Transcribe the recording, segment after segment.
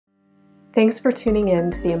Thanks for tuning in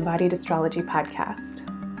to the Embodied Astrology podcast.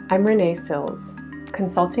 I'm Renee Sills,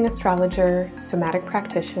 consulting astrologer, somatic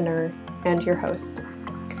practitioner, and your host.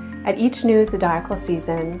 At each new zodiacal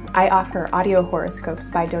season, I offer audio horoscopes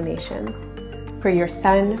by donation for your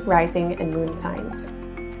sun, rising, and moon signs.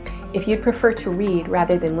 If you'd prefer to read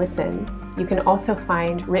rather than listen, you can also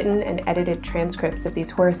find written and edited transcripts of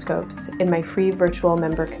these horoscopes in my free virtual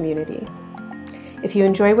member community. If you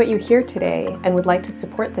enjoy what you hear today and would like to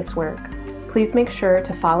support this work, please make sure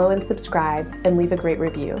to follow and subscribe and leave a great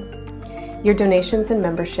review. Your donations and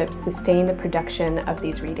memberships sustain the production of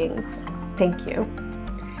these readings. Thank you.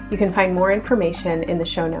 You can find more information in the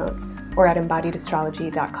show notes or at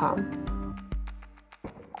embodiedastrology.com.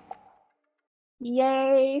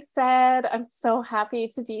 Yay, Sed. I'm so happy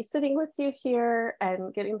to be sitting with you here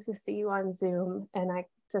and getting to see you on Zoom. And I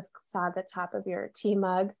just saw the top of your tea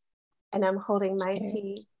mug and I'm holding my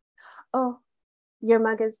tea. Oh, your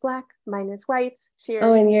mug is black, mine is white. Cheers.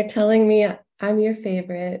 Oh, and you're telling me I'm your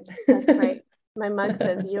favorite. That's right. My mug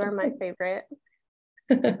says you are my favorite.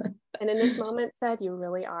 And in this moment, Said, you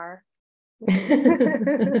really are.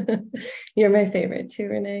 You're my favorite too,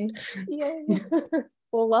 Renee. Yay.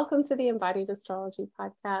 Well, welcome to the Embodied Astrology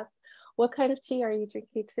podcast. What kind of tea are you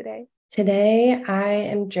drinking today? Today, I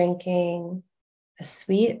am drinking a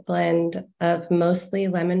sweet blend of mostly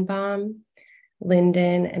lemon balm,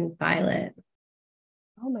 linden, and violet.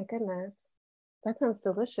 Oh my goodness. That sounds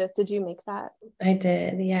delicious. Did you make that? I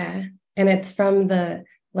did, yeah. And it's from the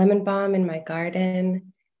lemon balm in my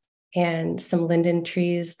garden and some linden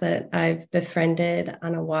trees that I've befriended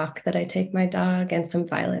on a walk that I take my dog, and some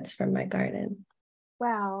violets from my garden.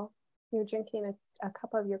 Wow. You're drinking a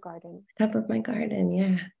cup of your garden. Cup of my garden,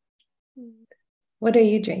 yeah. What are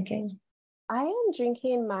you drinking? I am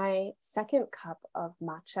drinking my second cup of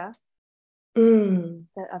matcha, of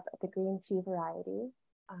the green tea variety.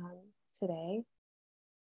 Today,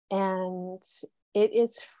 and it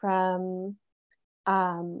is from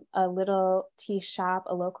a little tea shop,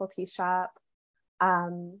 a local tea shop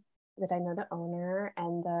that I know the owner,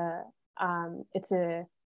 and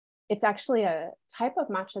it's actually a type of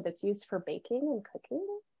matcha that's used for baking and cooking,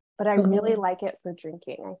 but I really like it for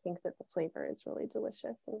drinking. I think that the flavor is really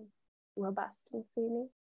delicious and robust and creamy.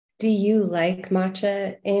 Do you like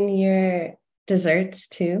matcha in your desserts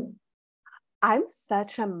too? I'm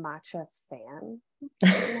such a matcha fan.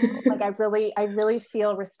 Like I really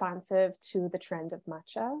feel responsive to the trend of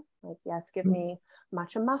matcha. Like, yes, give me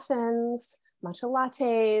matcha muffins, matcha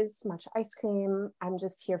lattes, matcha ice cream. I'm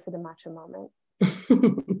just here for the matcha moment.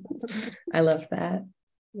 I love that.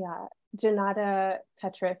 Yeah. Janata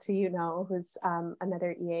Petrus, who you know, who's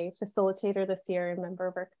another EA facilitator this year and member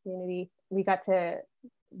of our community, we got to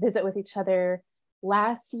visit with each other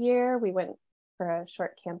last year. We went for a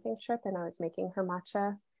short camping trip and I was making her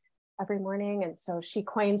matcha every morning. And so she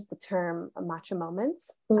coined the term matcha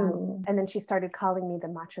moments. And then she started calling me the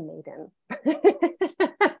matcha maiden.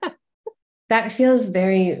 That feels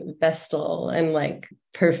very Vestal and like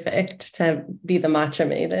perfect to be the matcha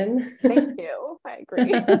maiden. Thank you. I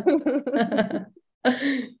agree.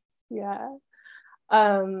 Yeah.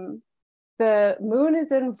 The moon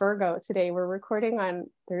is in Virgo today. We're recording on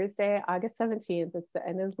Thursday, August 17th. It's the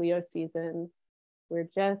end of Leo season. We're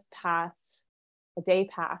just a day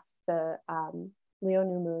past the Leo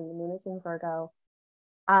new moon. The moon is in Virgo.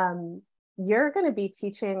 You're going to be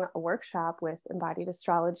teaching a workshop with Embodied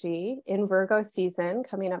Astrology in Virgo season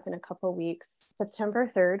coming up in a couple of weeks, September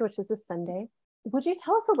 3rd, which is a Sunday. Would you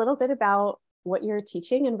tell us a little bit about what you're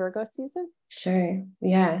teaching in Virgo season? Sure.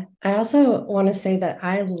 Yeah. I also want to say that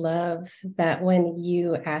I love that when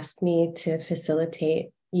you asked me to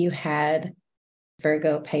facilitate, you had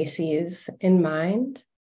Virgo Pisces in mind.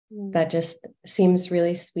 That just seems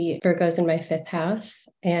really sweet. Virgo's in my 5th house.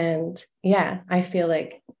 And yeah, I feel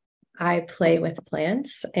like I play with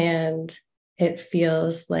plants and it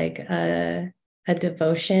feels like a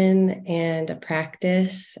devotion and a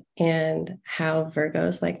practice, and how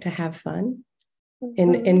Virgos like to have fun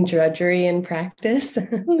in drudgery and practice.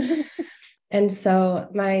 And so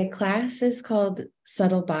my class is called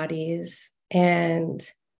Subtle Bodies, and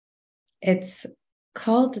it's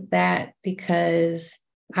called that because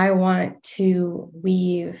I want to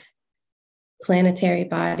weave planetary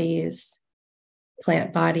bodies,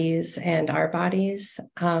 plant bodies, and our bodies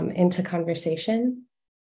into conversation.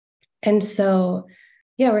 And so,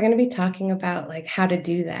 yeah, we're going to be talking about like how to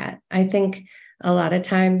do that. I think a lot of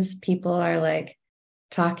times people are like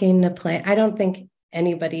talking to plant. I don't think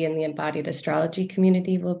anybody in the embodied astrology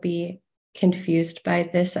community will be confused by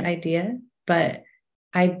this idea, but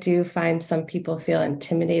I do find some people feel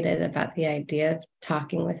intimidated about the idea of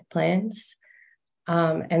talking with plants.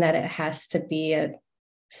 and that it has to be a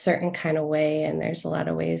certain kind of way, and there's a lot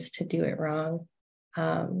of ways to do it wrong.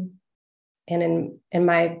 And in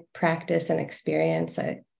my practice and experience,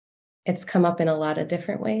 it's come up in a lot of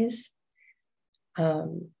different ways.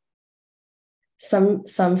 Some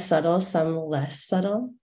subtle, some less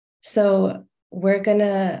subtle. So we're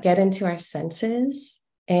gonna get into our senses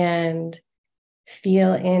and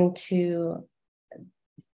feel into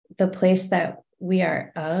the place that we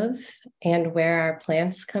are of and where our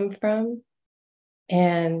plants come from,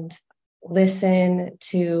 and listen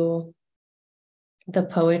to the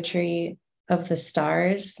poetry of the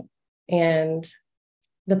stars and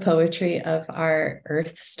the poetry of our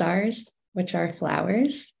earth stars, which are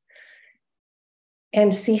flowers,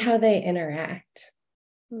 and see how they interact.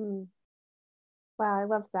 Wow, I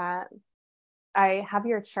love that. I have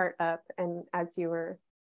your chart up, and as you were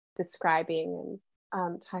describing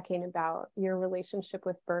and talking about your relationship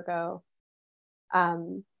with Virgo,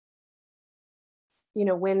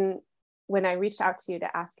 when I reached out to you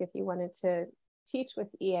to ask if you wanted to teach with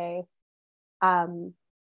EA, I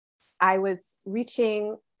was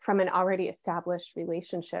reaching from an already established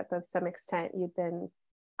relationship of some extent. You'd been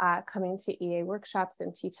coming to EA workshops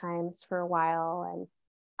and tea times for a while,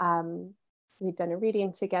 and we'd done a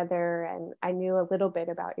reading together, and I knew a little bit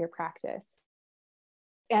about your practice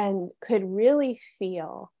and could really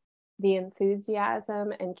feel the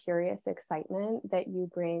enthusiasm and curious excitement that you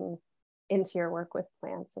bring into your work with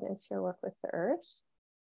plants and into your work with the earth.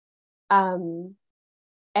 And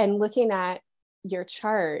looking at your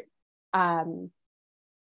chart, you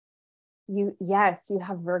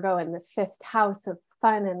have Virgo in the 5th house of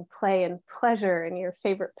fun and play and pleasure and your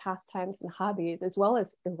favorite pastimes and hobbies, as well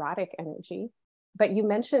as erotic energy. But you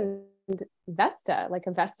mentioned Vesta, like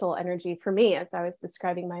a Vestal energy for me, as I was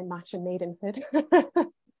describing my matcha maidenhood.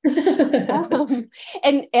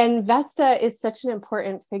 And Vesta is such an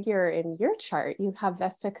important figure in your chart. You have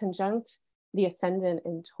Vesta conjunct the ascendant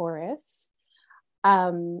in Taurus.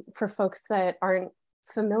 For folks that aren't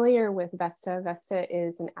familiar with Vesta, Vesta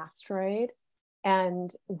is an asteroid,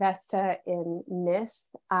 and Vesta in myth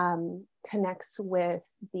connects with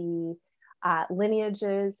the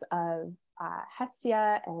lineages of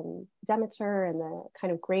Hestia and Demeter and the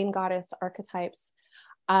kind of grain goddess archetypes.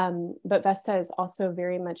 But Vesta is also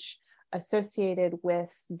very much associated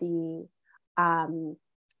with the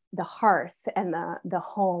hearth and the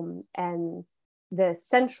home and the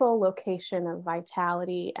central location of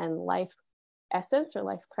vitality and life essence or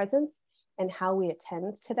life presence, and how we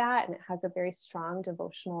attend to that. And it has a very strong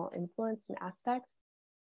devotional influence and aspect.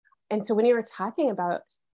 And so when you were talking about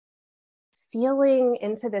feeling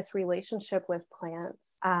into this relationship with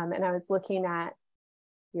plants, and I was looking at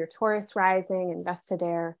your Taurus rising and Vesta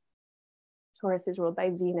there. Taurus is ruled by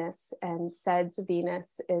Venus, and Sed's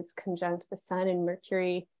Venus is conjunct the Sun and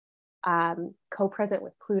Mercury, co-present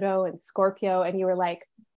with Pluto and Scorpio. And you were like,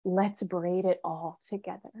 let's braid it all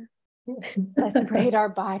together. Let's braid our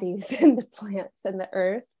bodies and the plants and the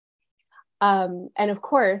earth. And of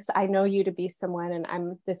course, I know you to be someone, and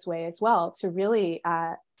I'm this way as well, to really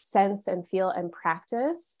sense and feel and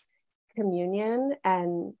practice communion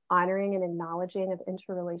and honoring and acknowledging of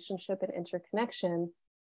interrelationship and interconnection.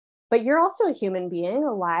 But you're also a human being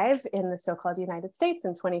alive in the so-called United States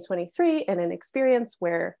in 2023, in an experience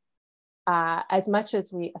where as much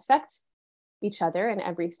as we affect each other and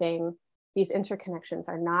everything, these interconnections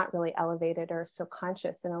are not really elevated or so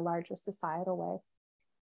conscious in a larger societal way.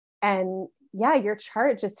 And yeah, your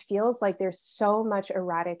chart just feels like there's so much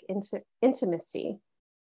erotic intimacy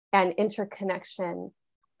and interconnection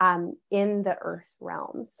in the earth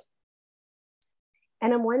realms.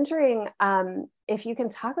 And I'm wondering if you can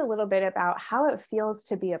talk a little bit about how it feels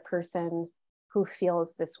to be a person who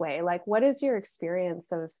feels this way. Like, what is your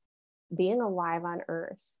experience of being alive on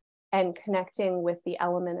earth and connecting with the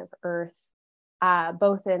element of earth,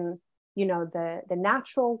 both in, the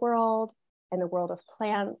natural world and the world of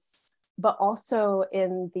plants, but also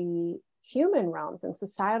in the human realms and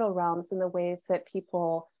societal realms, in the ways that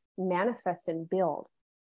people manifest and build.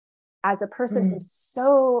 As a person who's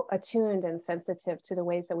so attuned and sensitive to the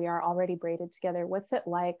ways that we are already braided together, what's it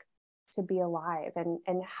like to be alive? And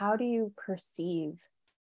how do you perceive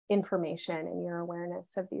information and your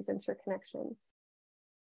awareness of these interconnections?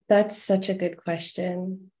 That's such a good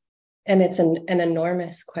question. And it's an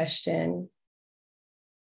enormous question.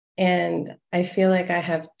 And I feel like I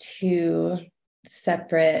have two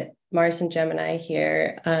separate Mars and Gemini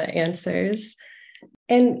here answers.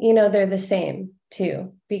 And, they're the same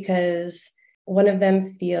too, because one of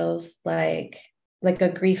them feels like a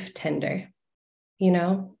grief tender,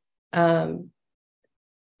 And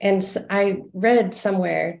so I read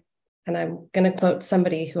somewhere and I'm going to quote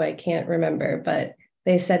somebody who I can't remember, but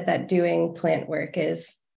they said that doing plant work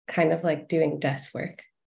is kind of like doing death work.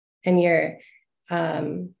 And you're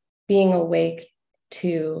being awake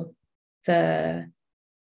to the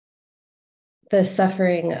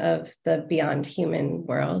suffering of the beyond human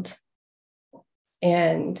world.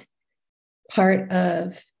 And part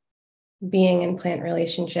of being in plant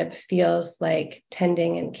relationship feels like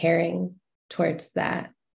tending and caring towards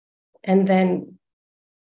that. And then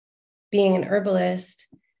being an herbalist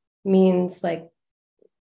means being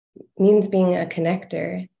a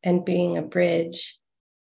connector and being a bridge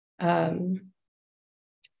to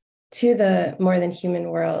the more than human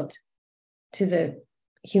world, to the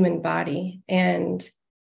human body, and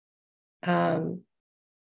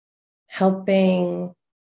helping.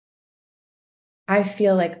 I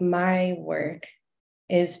feel like my work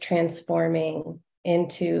is transforming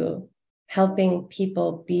into helping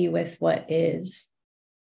people be with what is.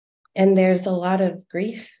 And there's a lot of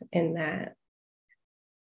grief in that.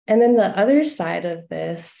 And then the other side of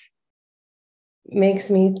this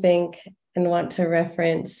makes me think and want to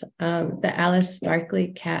reference the Alice Sparkley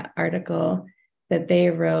Cat article that they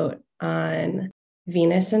wrote on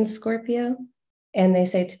Venus and Scorpio. And they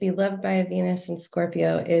say to be loved by a Venus and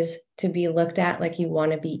Scorpio is to be looked at like you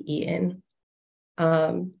want to be eaten.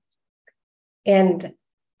 And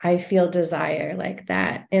I feel desire like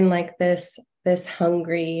that in like this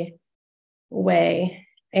hungry way.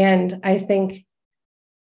 And I think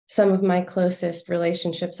some of my closest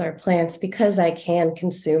relationships are plants because I can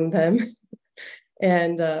consume them.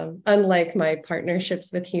 And unlike my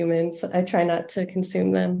partnerships with humans, I try not to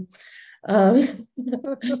consume them,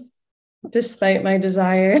 despite my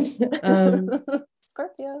desire.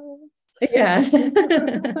 Scorpio. Yeah.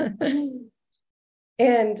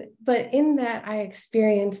 But in that, I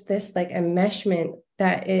experienced this like enmeshment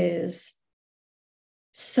that is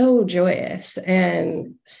so joyous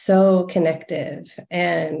and so connective,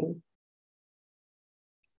 and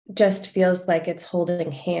just feels like it's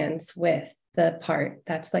holding hands with the part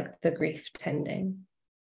that's like the grief tending.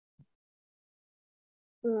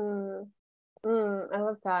 I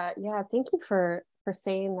love that. Yeah, thank you for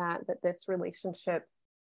saying that this relationship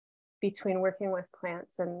between working with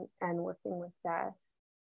plants and working with death.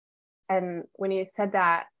 And when you said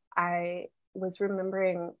that, I was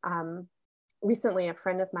remembering recently a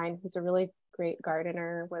friend of mine who's a really great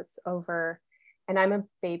gardener was over, and I'm a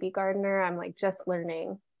baby gardener. I'm like just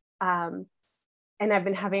learning. And I've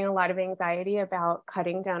been having a lot of anxiety about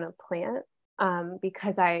cutting down a plant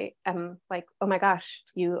because I am like, oh my gosh,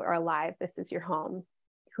 you are alive. This is your home.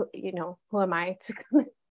 Who am I to come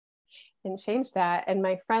and change that? And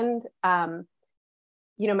my friend,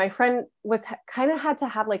 my friend was kind of had to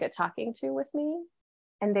have like a talking to with me,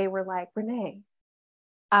 and they were like, Renee,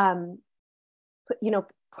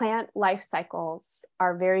 plant life cycles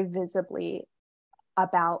are very visibly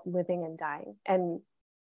about living and dying. And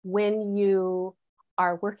when you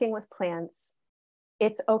are working with plants,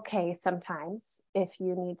 it's okay sometimes if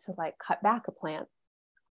you need to like cut back a plant,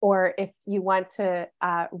 or if you want to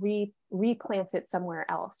replant it somewhere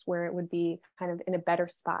else where it would be kind of in a better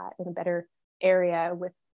spot, in a better area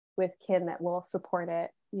with kin that will support it,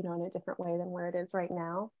 in a different way than where it is right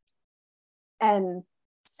now. And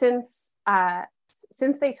since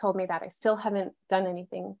they told me that, I still haven't done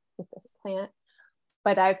anything with this plant,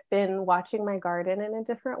 but I've been watching my garden in a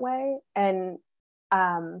different way. And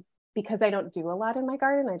because I don't do a lot in my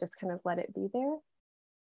garden, I just kind of let it be there.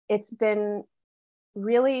 It's been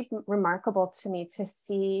really remarkable to me to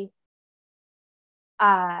see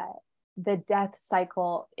the death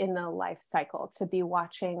cycle in the life cycle, to be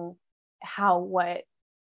watching how what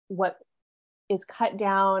is cut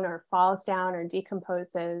down or falls down or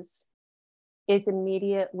decomposes is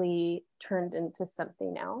immediately turned into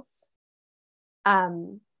something else.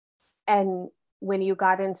 And when you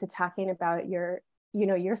got into talking about your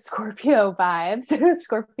Scorpio vibes,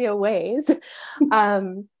 Scorpio ways,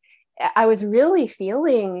 I was really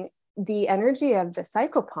feeling the energy of the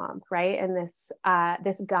psychopomp, right? And this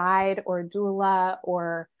guide or doula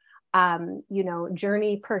or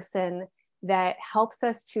journey person that helps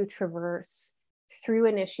us to traverse through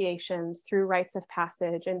initiations, through rites of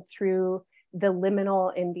passage, and through the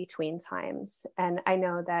liminal in between times. And I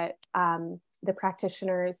know that the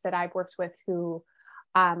practitioners that I've worked with who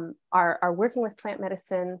are working with plant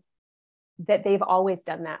medicine, that they've always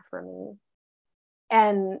done that for me.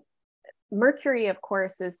 And Mercury, of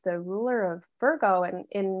course, is the ruler of Virgo, and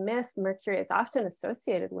in myth, Mercury is often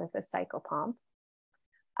associated with a psychopomp.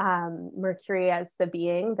 Mercury as the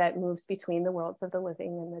being that moves between the worlds of the living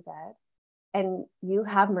and the dead. And you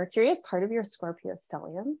have Mercury as part of your Scorpio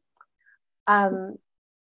stellium.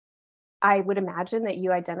 I would imagine that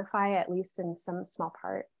you identify, at least in some small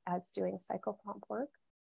part, as doing psychoprompt work.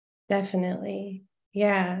 Definitely.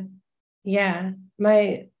 Yeah. Yeah.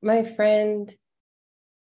 My friend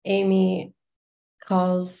Amy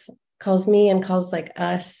calls me and calls like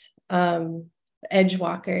us edge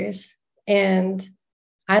walkers. And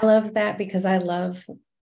I love that because I love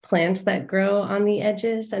plants that grow on the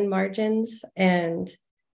edges and margins and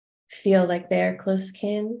feel like they're close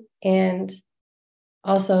kin, and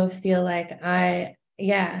also feel like am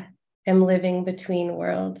living between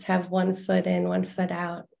worlds, have one foot in, one foot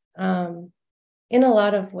out, in a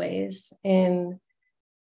lot of ways, in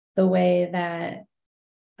the way that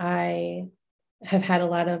I have had a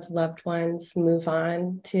lot of loved ones move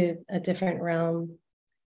on to a different realm.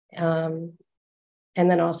 And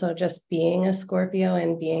then also just being a Scorpio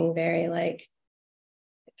and being very like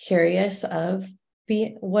curious of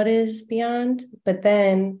what is beyond. But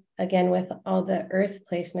then again, with all the earth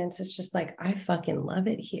placements, it's just like, I fucking love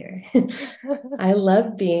it here. I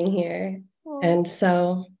love being here. And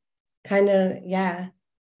so kind of, yeah.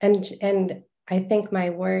 And I think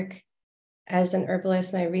my work as an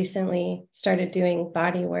herbalist, and I recently started doing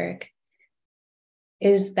body work,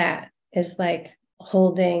 is like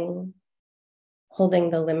holding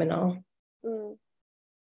the liminal.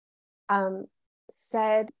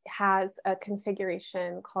 Sed has a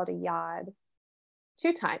configuration called a yod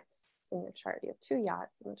 2 times in your chart. You have 2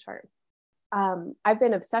 yods in the chart. I've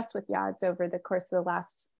been obsessed with yods over the course of the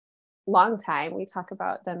last long time. We talk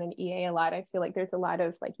about them in EA a lot. I feel like there's a lot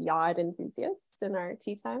of like yod enthusiasts in our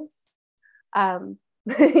tea times.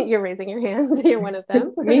 You're raising your hands. You're one of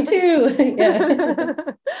them. Me too. Yeah.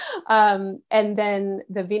 And then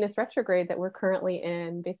the Venus retrograde that we're currently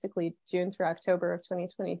in, basically June through October of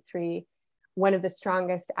 2023, one of the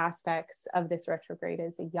strongest aspects of this retrograde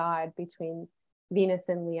is a yod between Venus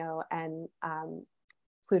in Leo and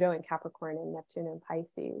Pluto in Capricorn and Neptune in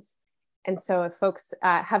Pisces. And so if folks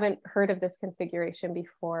haven't heard of this configuration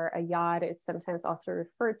before, a yod is sometimes also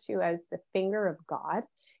referred to as the finger of God.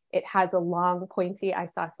 It has a long, pointy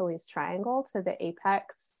isosceles triangle to the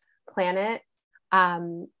apex planet,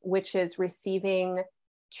 which is receiving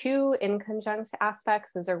 2 inconjunct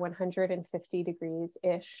aspects. Those are 150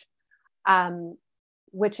 degrees-ish,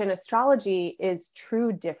 which in astrology is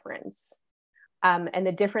true difference. And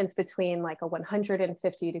the difference between like a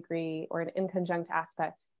 150 degree or an inconjunct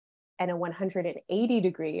aspect and a 180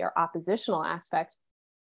 degree or oppositional aspect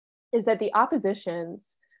is that the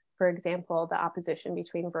oppositions, for example, the opposition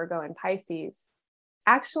between Virgo and Pisces,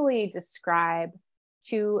 actually describe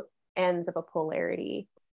 2 ends of a polarity,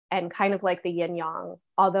 and kind of like the yin yang,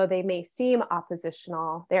 although they may seem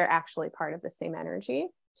oppositional, they're actually part of the same energy.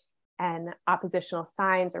 And oppositional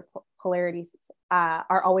signs or polarities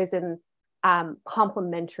are always in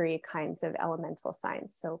complementary kinds of elemental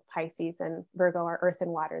signs. So Pisces and Virgo are earth and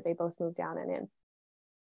water. They both move down and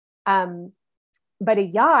in. But a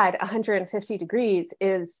yod, 150 degrees,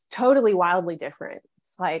 is totally wildly different.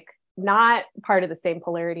 It's like not part of the same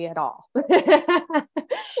polarity at all.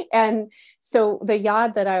 And so the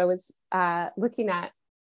yod that I was looking at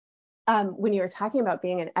when you were talking about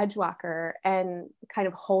being an edge walker and kind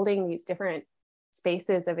of holding these different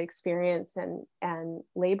spaces of experience and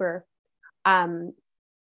labor,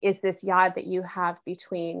 is this yod that you have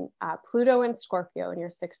between Pluto and Scorpio in your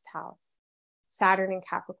 6th house, Saturn and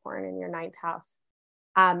Capricorn in your 9th house.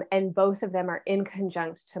 And both of them are in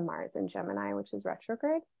conjunct to Mars in Gemini, which is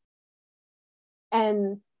retrograde.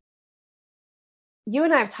 And you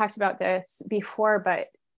and I have talked about this before, but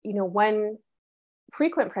one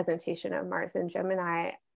frequent presentation of Mars in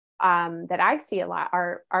Gemini that I see a lot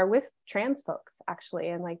are with trans folks, actually,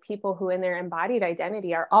 and like people who in their embodied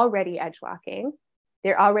identity are already edge walking.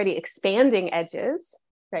 They're already expanding edges,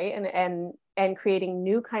 right? And creating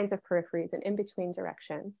new kinds of peripheries and in between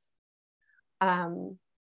directions. And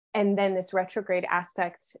then this retrograde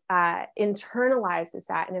aspect internalizes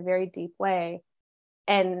that in a very deep way.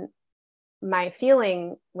 And my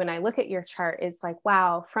feeling when I look at your chart is like,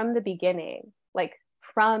 wow, from the beginning, like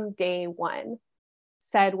from day one,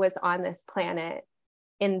 Sed was on this planet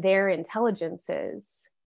in their intelligences,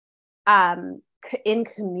 in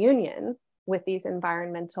communion with these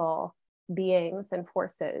environmental beings and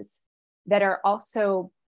forces that are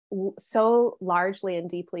also so largely and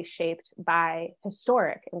deeply shaped by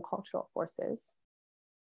historic and cultural forces.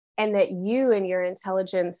 And that you and your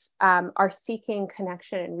intelligence are seeking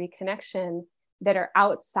connection and reconnection that are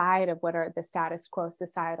outside of what are the status quo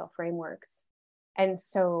societal frameworks. And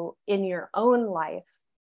so in your own life,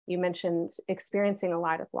 you mentioned experiencing a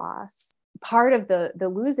lot of loss. Part of the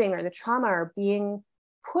losing or the trauma or being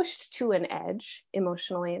pushed to an edge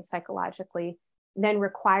emotionally and psychologically then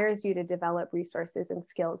requires you to develop resources and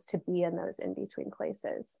skills to be in those in-between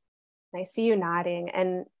places. And I see you nodding.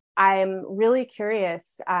 And I'm really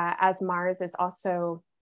curious, as Mars is also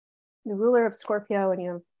the ruler of Scorpio, and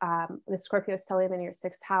you have the Scorpio stellium in your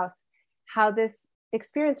sixth house, how this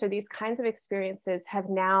experience or these kinds of experiences have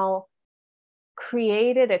now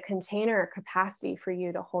created a container or capacity for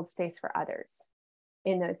you to hold space for others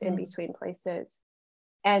in those in-between places.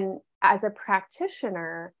 And as a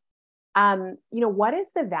practitioner, what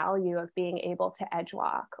is the value of being able to edge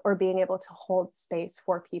walk or being able to hold space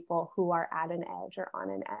for people who are at an edge or on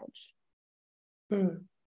an edge?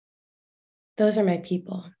 Those are my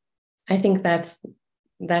people. I think that's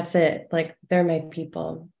it. Like, they're my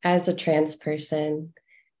people. As a trans person,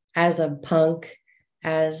 as a punk,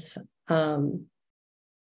 as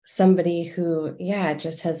somebody who,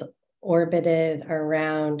 just has orbited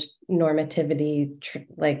around normativity,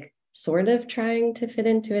 like sort of trying to fit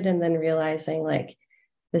into it, and then realizing like,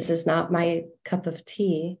 this is not my cup of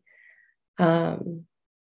tea. I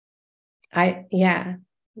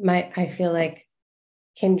feel like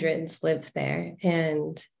kindreds live there,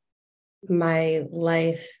 and my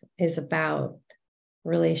life is about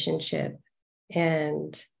relationship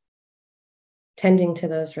and tending to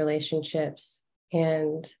those relationships,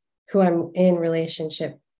 and who I'm in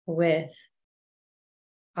relationship with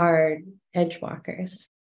are edge walkers.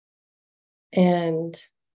 And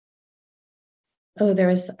there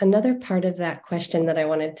was another part of that question that I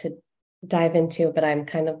wanted to dive into, but I'm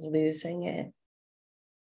kind of losing it.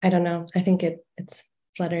 I don't know. I think it's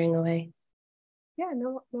fluttering away. Yeah,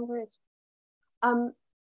 no worries. Can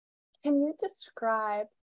you describe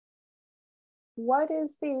what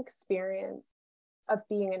is the experience of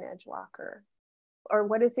being an edge walker? Or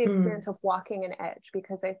what is the experience of walking an edge?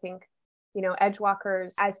 Because I think, edge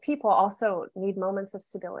walkers as people also need moments of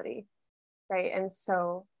stability, right? And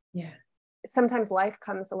so sometimes life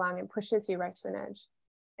comes along and pushes you right to an edge.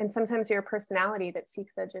 And sometimes you're a personality that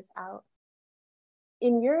seeks edges out.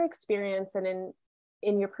 In your experience and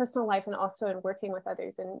in your personal life, and also in working with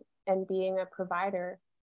others and being a provider,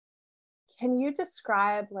 can you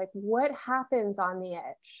describe like what happens on the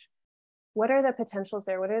edge? What are the potentials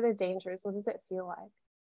there? What are the dangers? What does it feel like?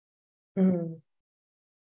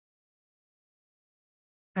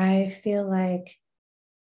 I feel like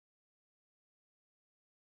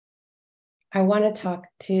I want to talk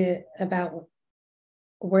about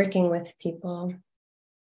working with people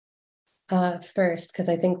first, because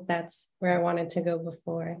I think that's where I wanted to go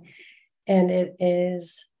before. And it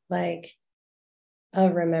is like a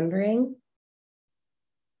remembering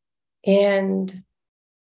and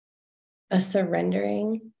a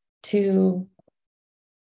surrendering to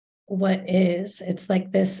what is. It's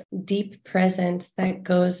like this deep presence that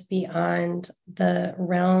goes beyond the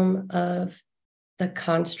realm of the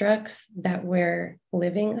constructs that we're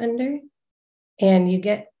living under. And you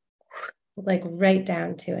get like right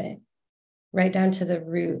down to it, right down to the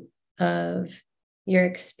root of your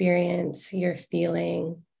experience, your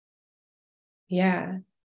feeling. Yeah.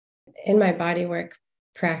 In my bodywork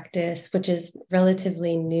practice, which is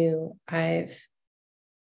relatively new, I've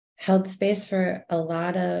held space for a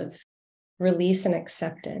lot of release and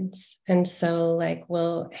acceptance. And so like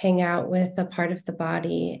we'll hang out with a part of the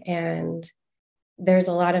body, and there's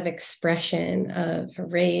a lot of expression of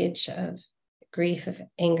rage, of grief, of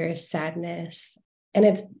anger, sadness. And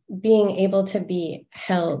it's being able to be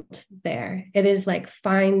held there. It is like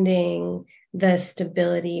finding the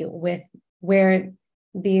stability with where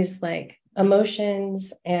these like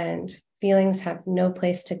emotions and feelings have no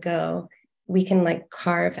place to go. We can like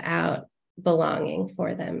carve out belonging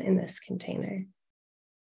for them in this container.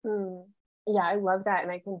 Yeah, I love that.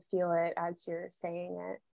 And I can feel it as you're saying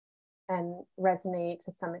it, and resonate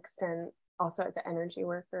to some extent also as an energy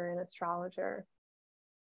worker and astrologer.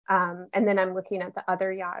 And then I'm looking at the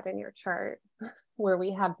other yacht in your chart where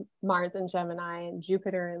we have Mars in Gemini and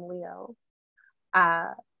Jupiter in Leo,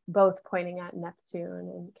 both pointing at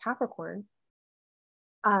Neptune and Capricorn,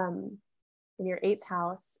 in your eighth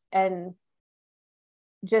house, and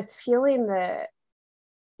just feeling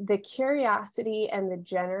the curiosity and the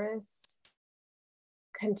generous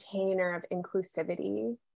container of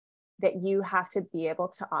inclusivity that you have to be able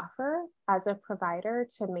to offer as a provider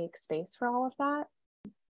to make space for all of that.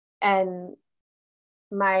 And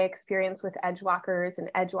my experience with edge walkers and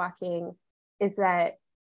edge walking is that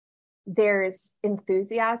there's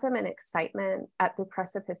enthusiasm and excitement at the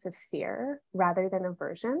precipice of fear rather than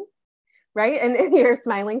aversion, right? And you're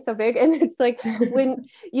smiling so big. And it's like when,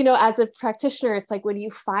 as a practitioner, it's like when you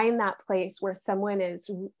find that place where someone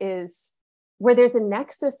is where there's a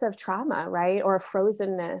nexus of trauma, right? Or a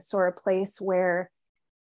frozenness, or a place where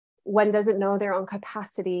one doesn't know their own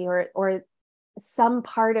capacity, or some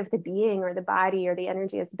part of the being or the body or the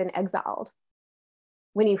energy has been exiled.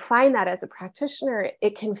 When you find that as a practitioner,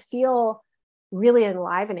 it can feel really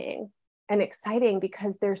enlivening and exciting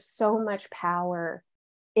because there's so much power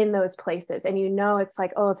in those places. And it's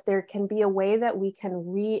like, oh, if there can be a way that we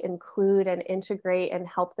can re-include and integrate and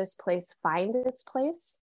help this place find its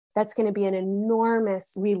place, that's going to be an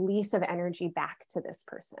enormous release of energy back to this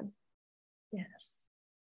person. Yes,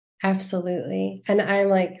 absolutely. And I'm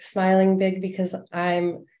like smiling big because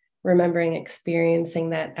I'm remembering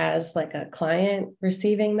experiencing that as like a client,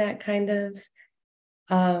 receiving that kind of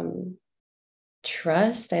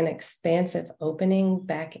trust and expansive opening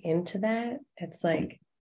back into that. It's like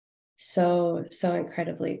so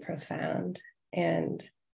incredibly profound. And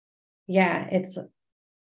yeah, it's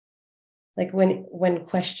like when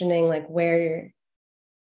questioning like where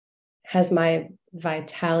has my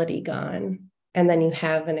vitality gone, and then you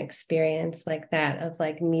have an experience like that of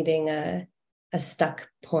like meeting a stuck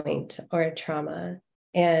point or a trauma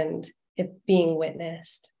and it being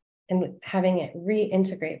witnessed and having it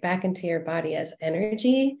reintegrate back into your body as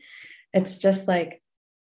energy, it's just like,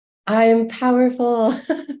 I'm powerful.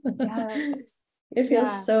 Yes. It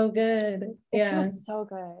feels so good. It feels so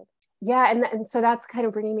good. Yeah. And so that's kind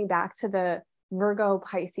of bringing me back to the Virgo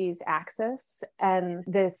Pisces axis and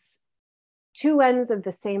this two ends of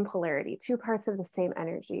the same polarity, two parts of the same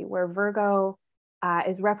energy, where Virgo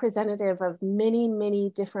is representative of many,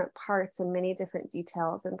 many different parts and many different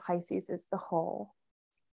details, and Pisces is the whole.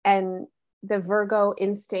 And the Virgo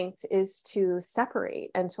instinct is to separate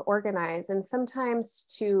and to organize, and sometimes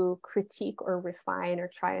to critique or refine or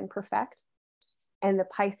try and perfect. And the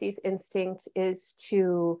Pisces instinct is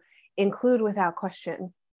to include without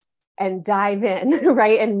question and dive in,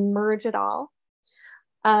 right? And merge it all.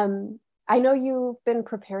 I know you've been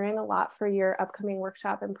preparing a lot for your upcoming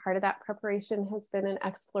workshop, and part of that preparation has been an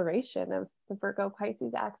exploration of the Virgo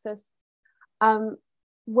Pisces axis.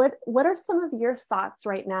 What are some of your thoughts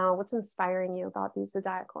right now? What's inspiring you about these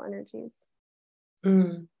zodiacal energies?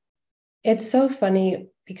 It's so funny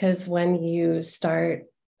because when you start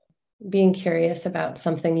being curious about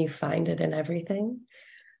something, you find it in everything.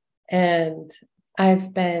 And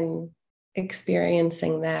I've been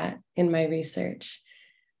experiencing that in my research.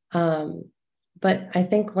 But I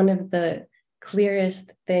think one of the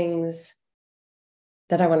clearest things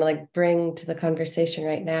that I want to like bring to the conversation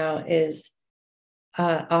right now is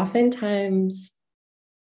oftentimes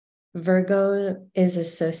Virgo is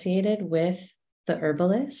associated with the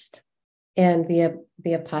herbalist and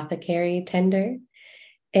the apothecary tender.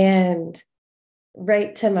 And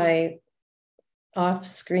right to my off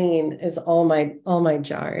screen is all my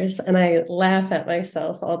jars. And I laugh at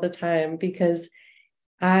myself all the time because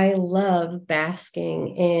I love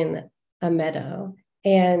basking in a meadow,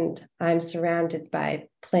 and I'm surrounded by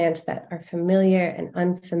plants that are familiar and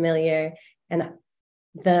unfamiliar. And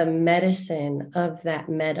the medicine of that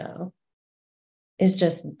meadow is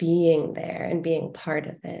just being there and being part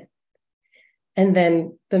of it. And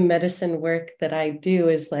then the medicine work that I do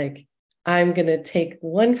is like, I'm going to take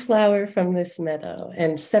one flower from this meadow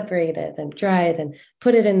and separate it and dry it and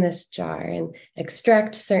put it in this jar and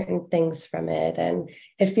extract certain things from it. And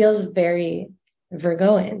it feels very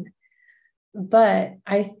Virgoan. But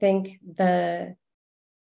I think the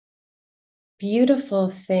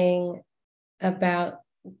beautiful thing about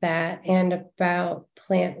that and about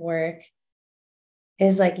plant work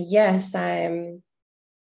is like, yes, I'm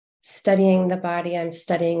studying the body, I'm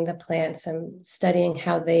studying the plants, I'm studying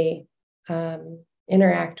how they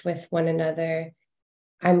interact with one another.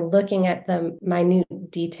 I'm looking at the minute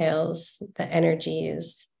details, the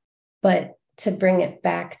energies, but to bring it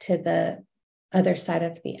back to the other side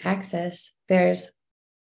of the axis, there's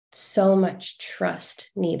so much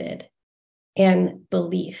trust needed and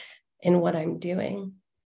belief in what I'm doing.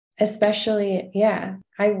 Especially,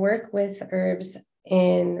 I work with herbs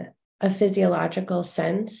in a physiological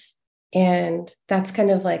sense. And that's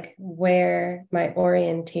kind of like where my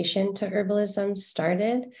orientation to herbalism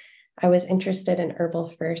started. I was interested in herbal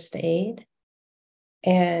first aid.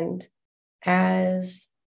 And as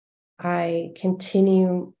I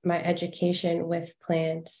continue my education with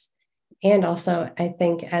plants, and also I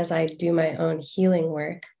think as I do my own healing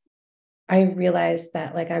work, I realize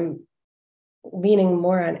that like I'm leaning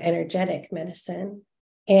more on energetic medicine.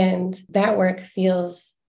 And that work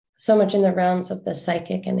feels so much in the realms of the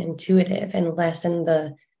psychic and intuitive and less in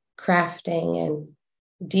the crafting and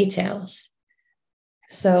details.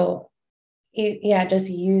 So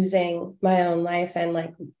just using my own life and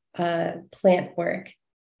like plant work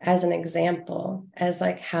as an example, as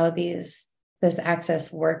like how these this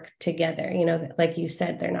access work together. You know, like you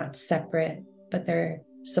said, they're not separate, but they're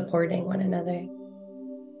supporting one another.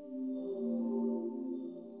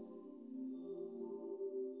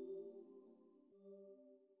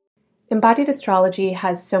 Embodied astrology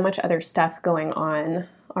has so much other stuff going on.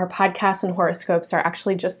 Our podcasts and horoscopes are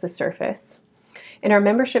actually just the surface. In our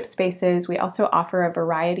membership spaces, we also offer a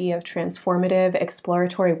variety of transformative,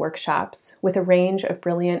 exploratory workshops with a range of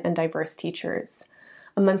brilliant and diverse teachers,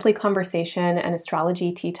 a monthly conversation and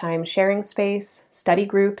astrology tea time sharing space, study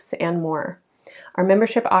groups, and more. Our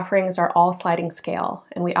membership offerings are all sliding scale,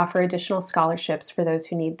 and we offer additional scholarships for those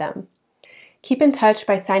who need them. Keep in touch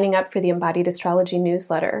by signing up for the Embodied Astrology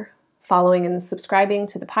newsletter, following and subscribing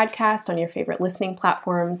to the podcast on your favorite listening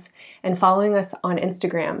platforms, and following us on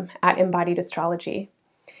Instagram at Embodied Astrology.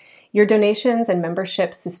 Your donations and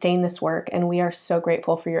memberships sustain this work, and we are so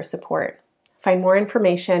grateful for your support. Find more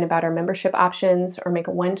information about our membership options or make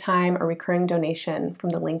a one-time or recurring donation from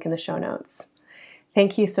the link in the show notes.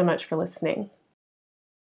 Thank you so much for listening.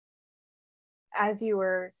 As you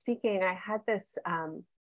were speaking, I had this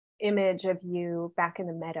image of you back in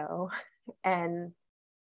the meadow, and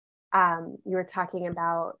you were talking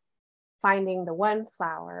about finding the one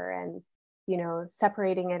flower and,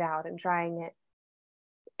 separating it out and drying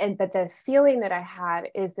it. But the feeling that I had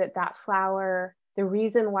is that flower, the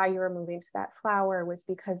reason why you were moving to that flower was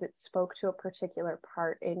because it spoke to a particular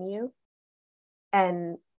part in you.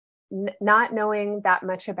 And not knowing that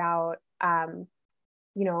much about,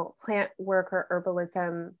 plant work or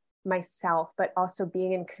herbalism myself, but also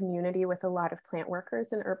being in community with a lot of plant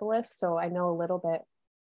workers and herbalists. So I know a little bit.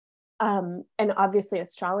 And obviously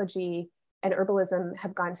astrology and herbalism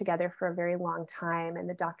have gone together for a very long time. And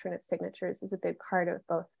the doctrine of signatures is a big part of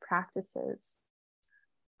both practices.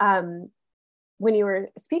 When you were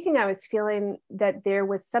speaking, I was feeling that there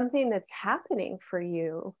was something that's happening for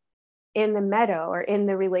you in the meadow or in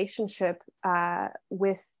the relationship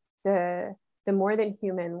with the more than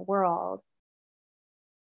human world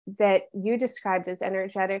that you described as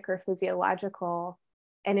energetic or physiological,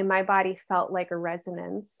 and in my body felt like a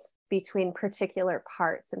resonance between particular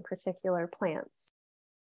parts and particular plants.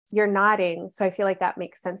 You're nodding, so I feel like that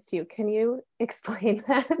makes sense to you. Can you explain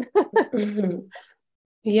that? Mm-hmm.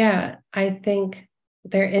 Yeah, I think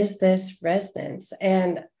there is this resonance.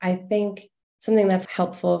 And I think something that's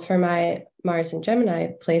helpful for my Mars and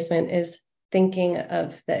Gemini placement is thinking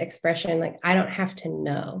of the expression, like, I don't have to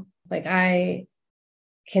know. Like, I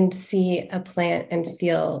can see a plant and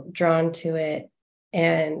feel drawn to it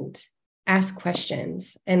and ask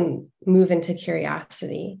questions and move into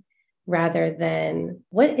curiosity rather than,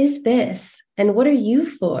 what is this? And what are you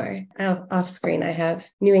for? Off screen, I have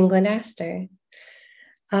New England aster.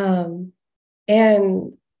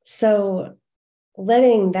 And so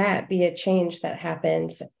letting that be a change that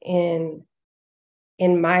happens in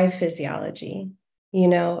my physiology,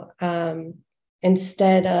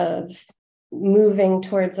 instead of moving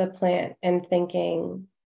towards a plant and thinking,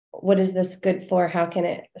 what is this good for? How can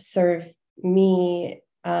it serve me?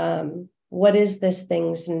 What is this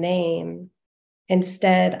thing's name?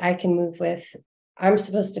 Instead, I can move with, I'm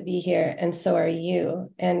supposed to be here, and so are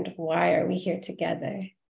you. And why are we here together?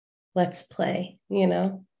 Let's play,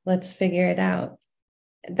 let's figure it out.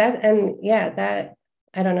 That,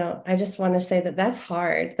 I don't know. I just want to say that that's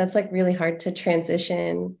hard. That's like really hard to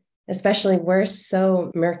transition, especially we're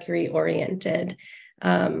so Mercury oriented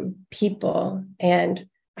people. And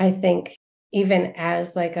I think even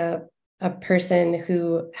as like a person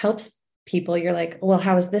who helps people, you're like, well,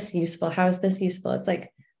 how is this useful? How is this useful? It's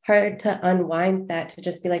like hard to unwind that, to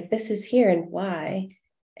just be like, this is here and why,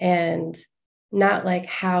 and not like,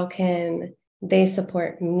 how can they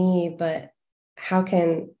support me, but how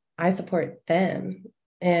can I support them?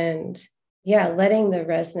 And yeah, letting the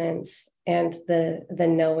resonance and the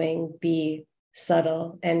knowing be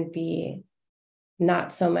subtle and be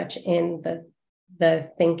not so much in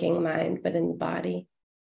the thinking mind, but in the body.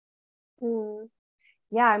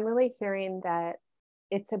 Yeah, I'm really hearing that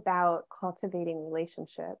it's about cultivating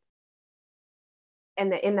relationship,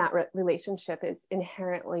 and that in that relationship is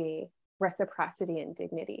inherently reciprocity and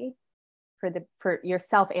dignity for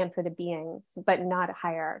yourself and for the beings, but not a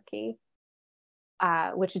hierarchy,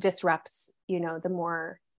 which disrupts, the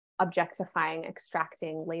more objectifying,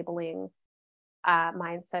 extracting, labeling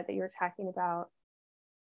mindset that you were talking about.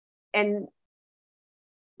 And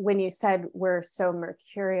when you said we're so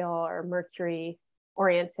mercurial or Mercury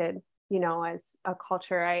oriented, as a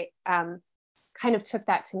culture, I kind of took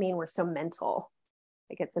that to mean we're so mental.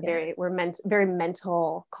 Like it's very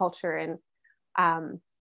mental culture, and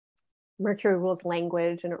Mercury rules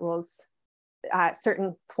language, and it rules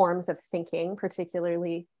certain forms of thinking,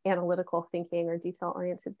 particularly analytical thinking or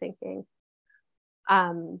detail-oriented thinking.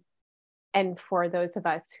 And for those of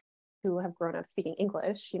us who have grown up speaking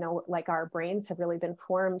English, like our brains have really been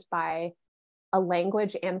formed by a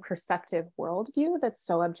language and perceptive worldview that's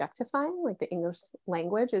so objectifying. Like the English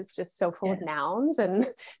language is just so full of nouns and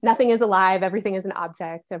nothing is alive. Everything is an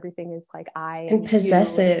object. Everything is like I and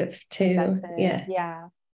possessive too. Possessive. Yeah.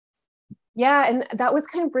 Yeah. And that was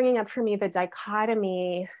kind of bringing up for me the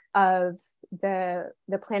dichotomy of the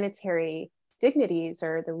planetary dignities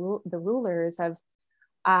or the rulers of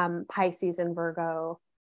Pisces and Virgo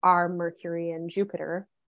are Mercury and Jupiter.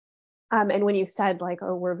 And when you said like,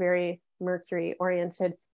 oh, we're very Mercury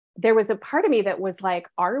oriented, there was a part of me that was like,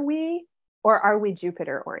 are we, or are we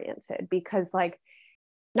Jupiter oriented? Because like,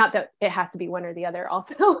 not that it has to be one or the other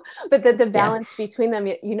also, but that the balance between them,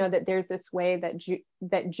 that there's this way that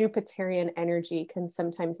that Jupiterian energy can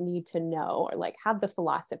sometimes need to know, or like have the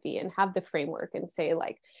philosophy and have the framework and say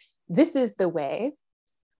like, this is the way.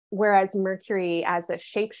 Whereas Mercury as a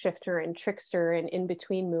shapeshifter and trickster and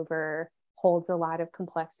in-between mover holds a lot of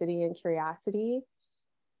complexity and curiosity,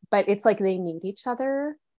 but it's like they need each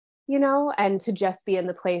other, and to just be in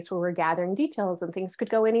the place where we're gathering details and things could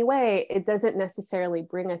go any way, it doesn't necessarily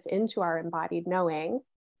bring us into our embodied knowing,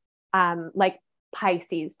 like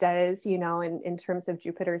Pisces does, in terms of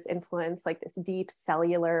Jupiter's influence, like this deep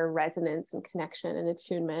cellular resonance and connection and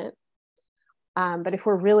attunement. But if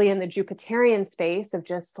we're really in the Jupiterian space of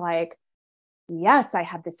just like, yes, I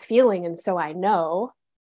have this feeling and so I know,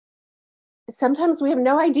 sometimes we have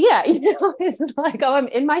no idea, it's like, oh, I'm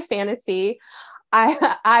in my fantasy.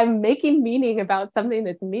 I'm making meaning about something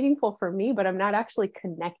that's meaningful for me, but I'm not actually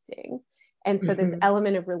connecting. And so this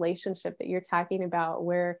element of relationship that you're talking about,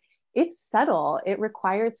 where it's subtle, it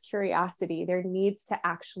requires curiosity. There needs to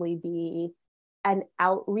actually be an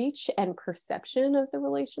outreach and perception of the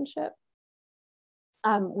relationship,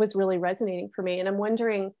 was really resonating for me. And I'm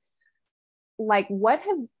wondering, like,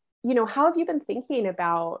 how have you been thinking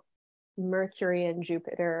about Mercury and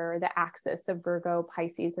Jupiter, the axis of Virgo,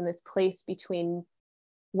 Pisces, and this place between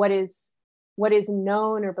what is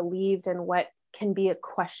known or believed and what can be a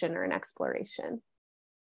question or an exploration?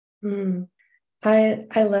 I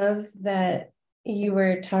love that you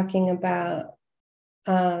were talking about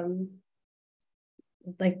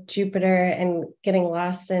like Jupiter and getting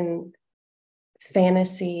lost in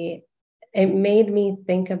fantasy. It made me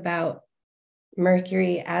think about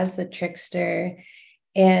Mercury as the trickster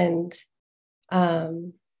and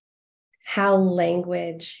how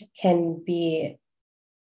language can be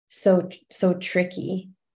so tricky,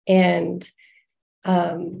 and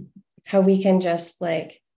how we can just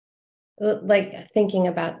like thinking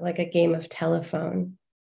about like a game of telephone,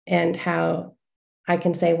 and how I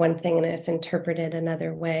can say one thing and it's interpreted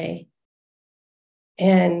another way,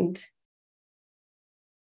 and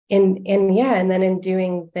then in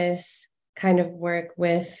doing this kind of work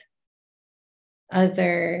with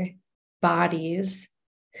other bodies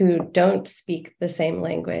who don't speak the same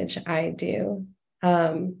language I do,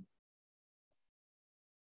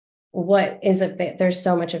 there's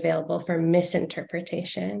so much available for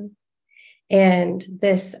misinterpretation. And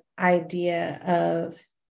this idea of,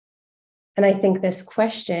 and I think this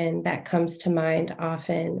question that comes to mind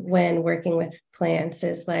often when working with plants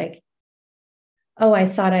is like, oh, I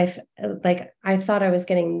thought I was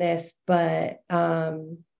getting this, but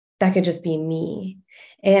that could just be me.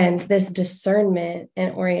 And this discernment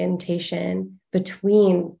and orientation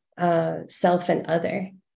between self and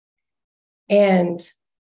other. And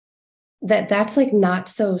that's like not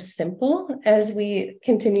so simple as we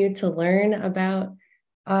continue to learn about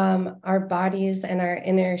our bodies and our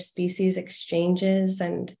inner species exchanges,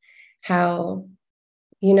 and how,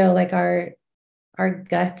 like our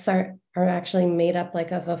guts are actually made up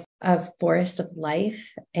like of a forest of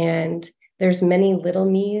life. And there's many little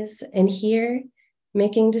me's in here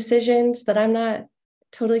making decisions that I'm not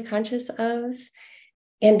totally conscious of.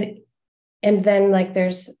 And then like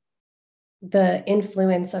there's the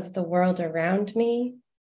influence of the world around me,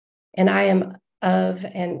 and I am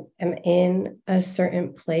in a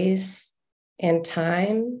certain place and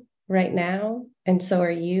time right now, and so are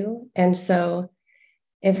you. And so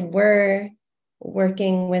if we're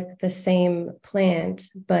working with the same plant,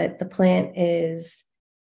 but the plant is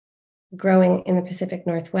growing in the Pacific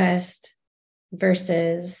Northwest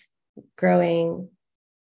versus growing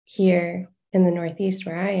here in the Northeast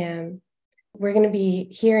where I am, we're going to be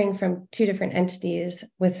hearing from two different entities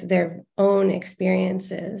with their own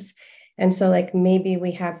experiences. And so like maybe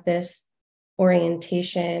we have this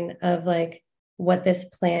orientation of like what this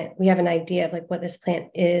plant, we have an idea of like what this plant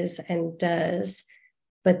is and does,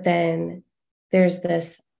 but then there's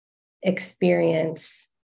this experience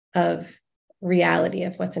of reality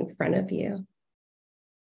of what's in front of you.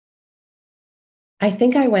 I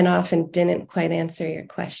think I went off and didn't quite answer your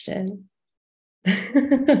question.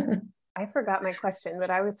 I forgot my question,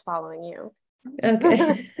 but I was following you.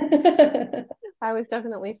 Okay. I was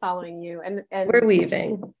definitely following you. And we're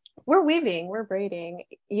weaving. We're braiding.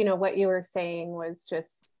 You know, what you were saying was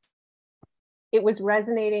just, it was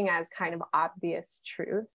resonating as kind of obvious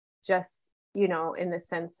truth, just, you know, in the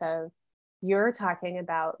sense of, you're talking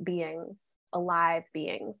about beings, alive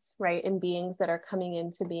beings, right? And beings that are coming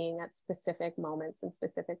into being at specific moments and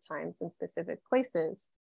specific times and specific places.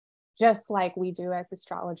 Just like we do as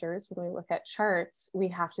astrologers, when we look at charts, we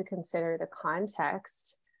have to consider the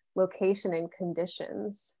context, location, and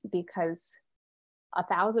conditions, because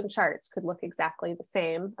 1,000 charts could look exactly the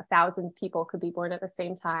same. 1,000 people could be born at the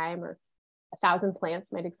same time, or 1,000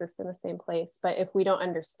 plants might exist in the same place. But if we don't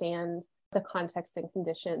understand the context and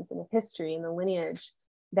conditions and the history and the lineage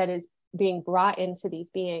that is being brought into these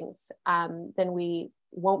beings, then we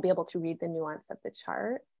won't be able to read the nuance of the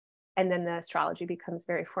chart. And then the astrology becomes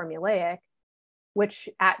very formulaic, which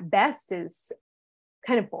at best is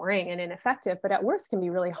kind of boring and ineffective, but at worst can be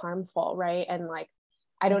really harmful, right? And like,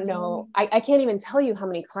 I don't know, I can't even tell you how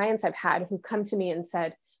many clients I've had who come to me and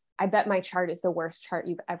said, I bet my chart is the worst chart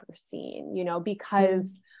you've ever seen, you know,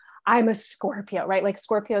 because I'm a Scorpio, right? Like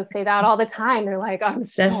Scorpios say that all the time. They're like, I'm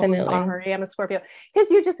so sorry, I'm a Scorpio.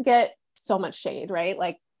 Because you just get so much shade, right?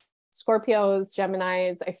 Like Scorpios,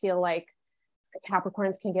 Geminis, I feel like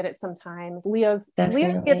Capricorns can get it sometimes. Leos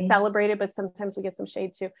get celebrated, but sometimes we get some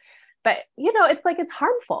shade too. But you know, it's like, it's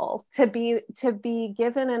harmful to be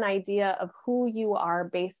given an idea of who you are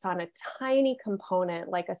based on a tiny component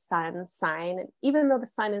like a sun sign. And even though the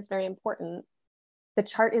sun is very important, the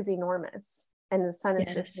chart is enormous and the sun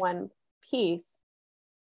is just one piece.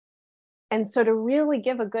 And so to really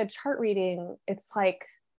give a good chart reading, it's like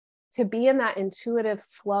to be in that intuitive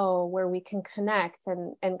flow where we can connect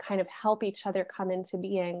and kind of help each other come into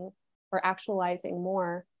being or actualizing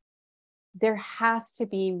more. There has to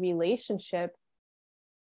be relationship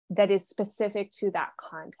that is specific to that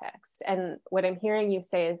context. And what I'm hearing you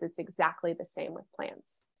say is it's exactly the same with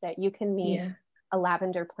plants, that you can meet a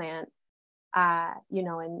lavender plant, you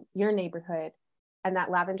know, in your neighborhood, and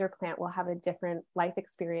that lavender plant will have a different life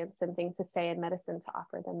experience and thing to say and medicine to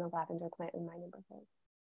offer than the lavender plant in my neighborhood.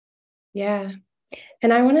 Yeah.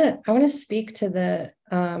 And I want to speak to the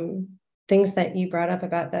things that you brought up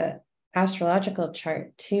about the astrological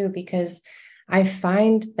chart too, because I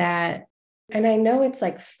find that, and I know it's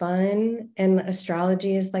like fun and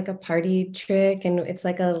astrology is like a party trick and it's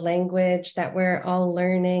like a language that we're all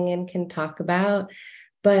learning and can talk about,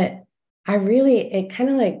 but it kind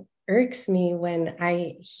of like irks me when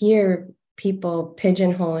I hear people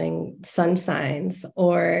pigeonholing sun signs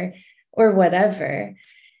or whatever.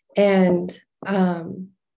 And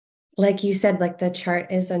like you said, like the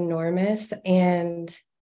chart is enormous and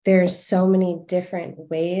there's so many different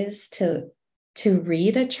ways to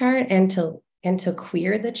read a chart and to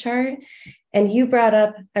queer the chart. And you brought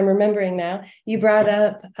up, I'm remembering now, you brought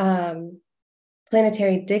up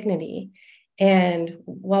planetary dignity. And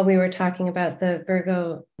while we were talking about the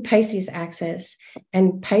Virgo Pisces axis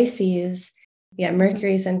and Pisces,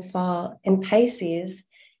 Mercury's in fall in Pisces.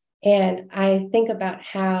 And I think about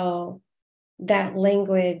how that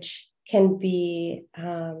language can be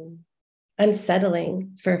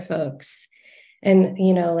unsettling for folks. And,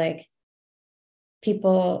 you know, like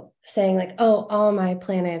people saying like, oh, all my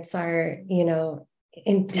planets are, you know,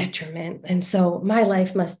 in detriment. And so my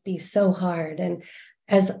life must be so hard. And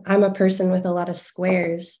as I'm a person with a lot of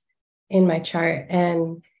squares in my chart,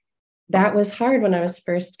 and that was hard when I was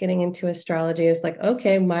first getting into astrology. It was like,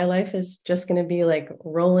 okay, my life is just going to be like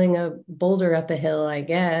rolling a boulder up a hill, I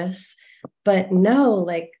guess. But no,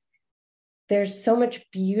 like there's so much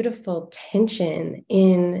beautiful tension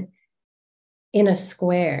in a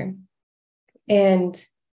square. And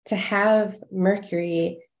to have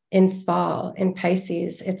Mercury in fall in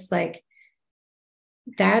Pisces, it's like,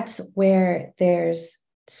 that's where there's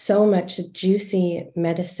so much juicy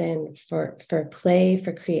medicine for play,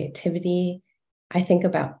 for creativity. I think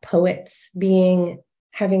about poets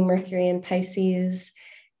having Mercury in Pisces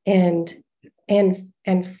and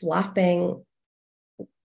flopping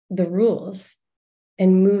the rules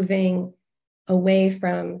and moving away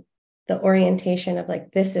from the orientation of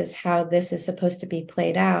like, this is how this is supposed to be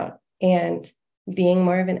played out, and being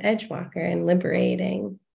more of an edge walker and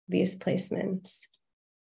liberating these placements.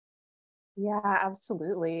 Yeah,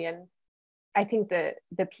 absolutely. And I think that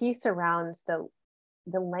the piece around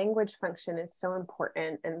the language function is so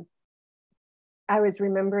important. And I was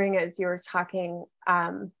remembering as you were talking,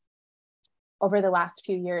 over the last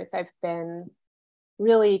few years, I've been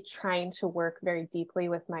really trying to work very deeply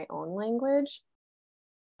with my own language.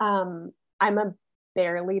 I'm a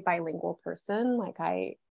barely bilingual person. Like,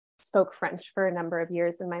 I spoke French for a number of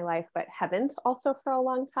years in my life, but haven't also for a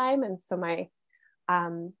long time. And so my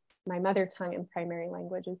mother tongue and primary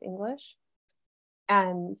language is English.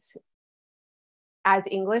 And as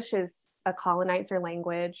English is a colonizer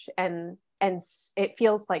language, and it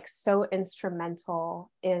feels like so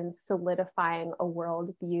instrumental in solidifying a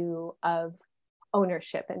worldview of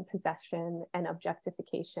ownership and possession and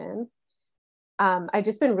objectification. I've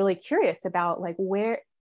just been really curious about like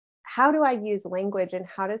how do I use language, and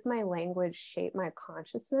how does my language shape my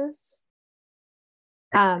consciousness?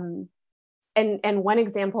 And one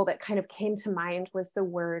example that kind of came to mind was the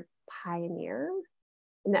word pioneer,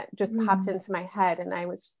 and that just popped into my head. And I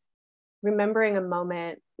was remembering a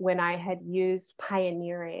moment when I had used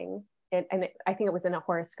pioneering, I think it was in a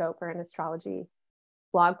horoscope or an astrology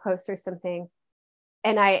blog post or something.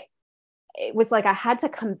 And it was like I had to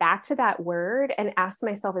come back to that word and ask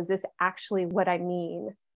myself, is this actually what I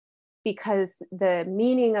mean? Because the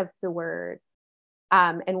meaning of the word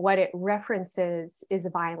and what it references is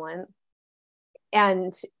violent.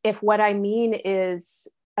 And if what I mean is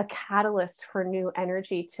a catalyst for new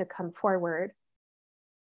energy to come forward,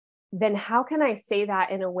 then how can I say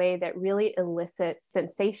that in a way that really elicits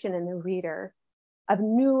sensation in the reader of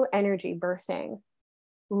new energy birthing,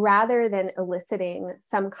 rather than eliciting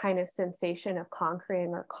some kind of sensation of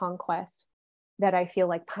conquering or conquest that I feel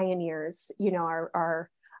like pioneers, are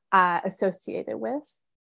associated with.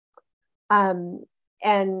 And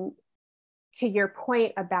to your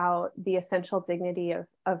point about the essential dignity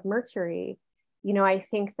of Mercury, I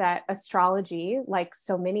think that astrology, like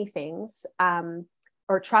so many things,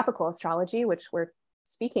 or tropical astrology, which we're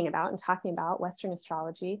speaking about and talking about, Western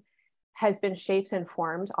astrology, has been shaped and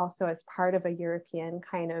formed also as part of a European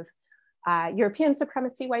kind of European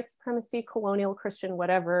supremacy, white supremacy, colonial Christian,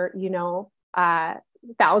 whatever,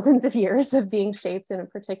 thousands of years of being shaped in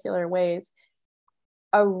particular ways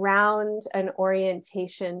around an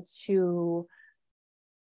orientation to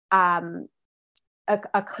a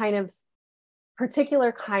kind of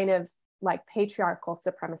particular kind of like patriarchal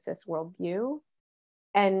supremacist worldview.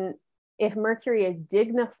 And if Mercury is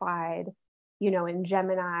dignified, in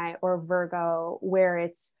Gemini or Virgo, where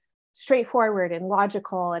it's straightforward and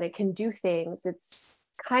logical and it can do things, it's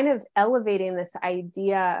kind of elevating this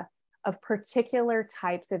idea of particular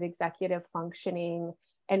types of executive functioning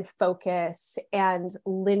and focus and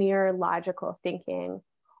linear logical thinking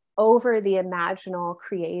over the imaginal,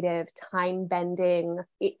 creative, time-bending,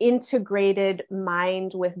 integrated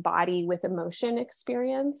mind with body with emotion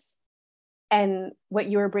experience. And what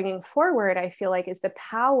you were bringing forward, I feel like, is the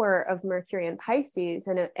power of Mercury and Pisces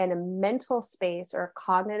and a mental space or a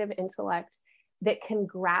cognitive intellect that can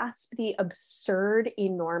grasp the absurd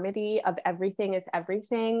enormity of everything is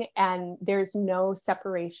everything. And there's no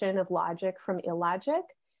separation of logic from illogic,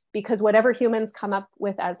 because whatever humans come up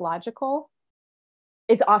with as logical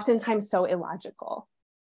is oftentimes so illogical.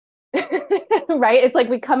 Right? It's like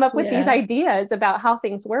we come up with these ideas about how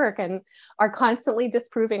things work and are constantly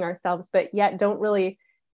disproving ourselves, but yet don't really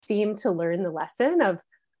seem to learn the lesson of,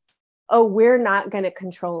 oh, we're not going to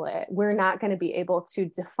control it. We're not going to be able to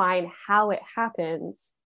define how it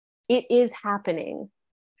happens. It is happening.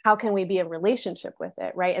 How can we be in relationship with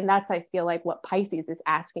it? Right? And that's, I feel like, what Pisces is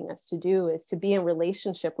asking us to do, is to be in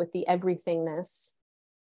relationship with the everythingness.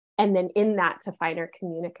 And then in that, to find our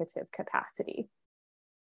communicative capacity.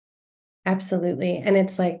 Absolutely. And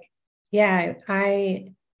it's like, yeah, I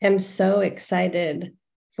am so excited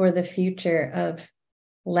for the future of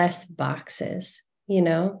less boxes,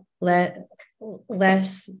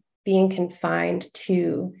 less being confined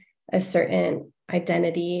to a certain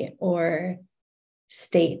identity or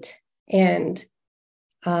state, and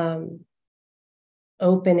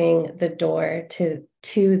opening the door to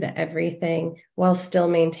the everything, while still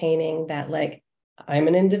maintaining that, like, I'm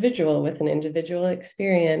an individual with an individual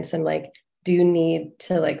experience, and like do need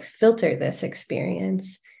to like filter this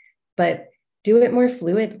experience, but do it more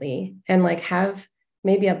fluidly, and like have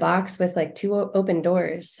maybe a box with like two open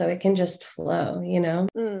doors so it can just flow,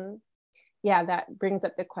 Yeah, that brings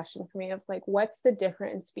up the question for me of like, what's the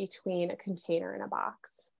difference between a container and a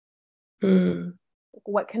box?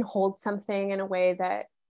 What can hold something in a way that,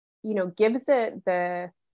 gives it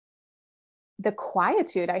the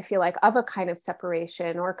quietude, I feel like, of a kind of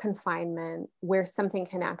separation or confinement, where something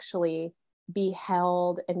can actually be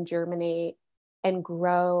held and germinate and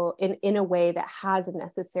grow in a way that has a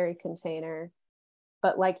necessary container.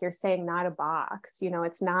 But like you're saying, not a box,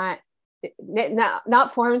 it's not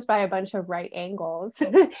not formed by a bunch of right angles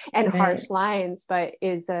and harsh lines, but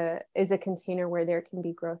is a container where there can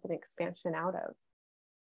be growth and expansion out of.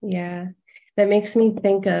 Yeah, that makes me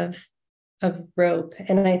think of rope,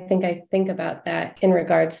 and I think about that in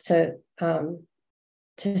regards to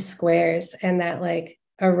squares, and that like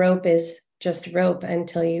a rope is just rope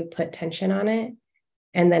until you put tension on it,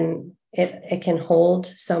 and then it can hold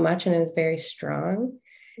so much and is very strong.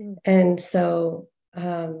 And so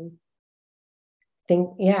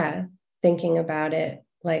thinking about it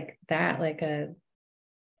like that, like a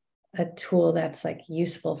tool that's like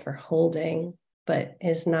useful for holding, but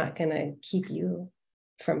is not going to keep you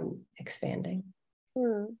from expanding.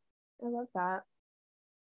 I love that.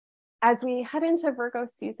 As we head into Virgo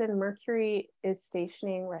season, Mercury is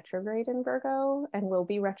stationing retrograde in Virgo and will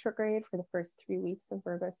be retrograde for the first 3 weeks of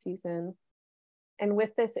Virgo season. And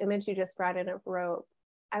with this image you just brought in of rope,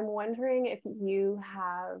 I'm wondering if you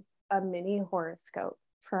have a mini horoscope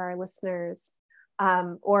for our listeners,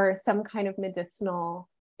 or some kind of medicinal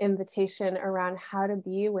invitation around how to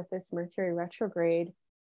be with this Mercury retrograde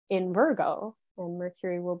in Virgo. And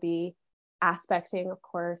Mercury will be aspecting, of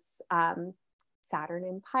course, Saturn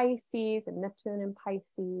in Pisces and Neptune in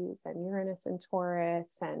Pisces and Uranus in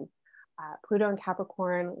Taurus and Pluto in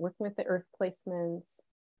Capricorn, working with the Earth placements.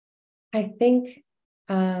 I think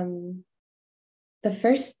the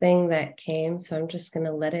first thing that came, so I'm just going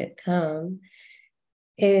to let it come,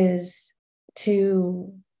 is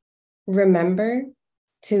to remember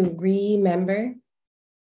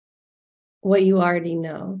what you already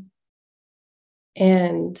know,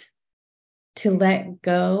 and to let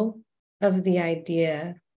go of the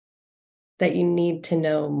idea that you need to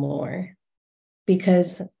know more,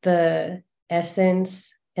 because the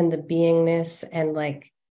essence and the beingness and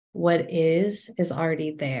like what is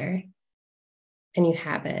already there, and you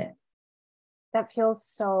have it. That feels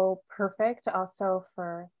so perfect also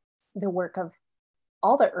for the work of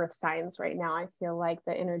all the earth signs right now. I feel like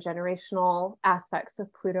the intergenerational aspects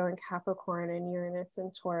of Pluto and Capricorn and Uranus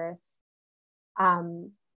and Taurus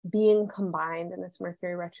being combined in this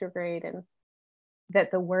Mercury retrograde, and that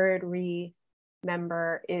the word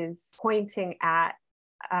remember is pointing at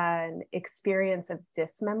an experience of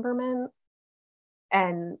dismemberment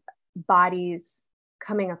and bodies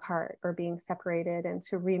coming apart or being separated, and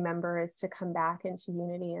to remember is to come back into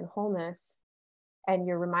unity and wholeness. And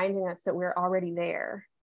you're reminding us that we're already there,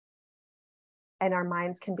 and our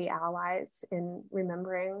minds can be allies in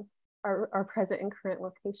remembering our present and current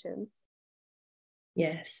locations.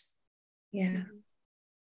 Yes. Yeah.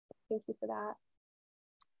 Thank you for that.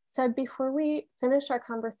 So before we finish our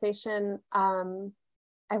conversation, I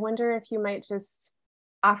wonder if you might just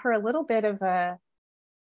offer a little bit of a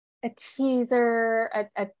teaser,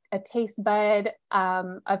 a taste bud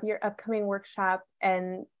of your upcoming workshop.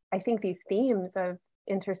 And I think these themes of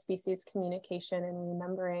interspecies communication and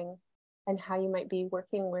remembering, and how you might be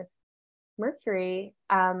working with Mercury.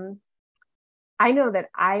 I know that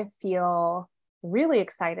I feel really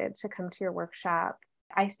excited to come to your workshop.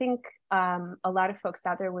 I think a lot of folks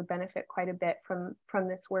out there would benefit quite a bit from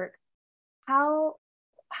this work. How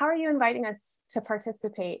are you inviting us to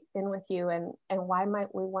participate in with you, and why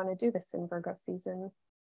might we want to do this in Virgo season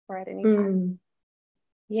or at any time?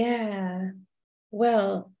 Yeah.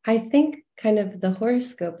 Well, I think kind of the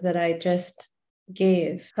horoscope that I just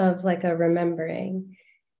gave of like a remembering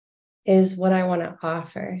is what I want to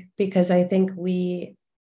offer, because I think we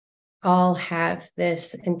all have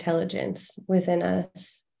this intelligence within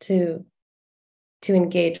us to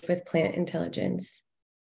engage with plant intelligence.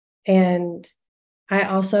 And I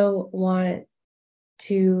also want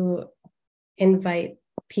to invite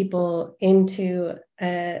people into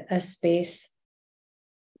a space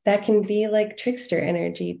that can be like trickster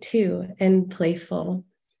energy too, and playful,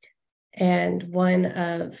 and one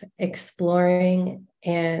of exploring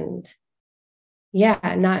and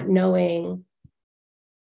not knowing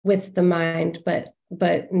with the mind,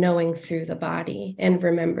 but knowing through the body and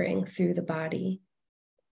remembering through the body.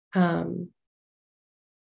 I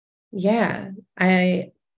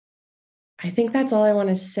think that's all I want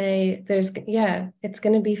to say. It's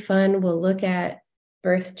going to be fun. We'll look at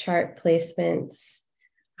birth chart placements.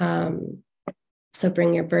 So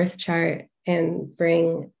bring your birth chart and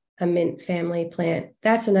bring a mint family plant.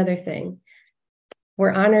 That's another thing.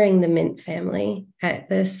 We're honoring the mint family at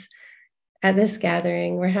this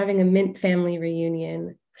gathering. We're having a mint family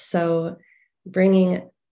reunion. So bringing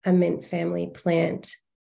a mint family plant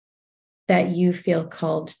that you feel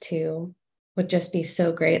called to would just be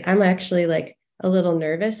so great. I'm actually like a little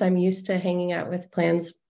nervous. I'm used to hanging out with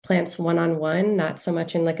plants one-on-one, not so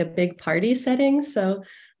much in like a big party setting. So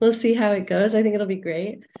we'll see how it goes. I think it'll be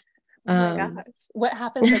great. Oh my gosh. What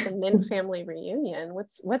happens at the Mint family reunion?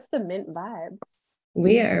 What's the Mint vibes?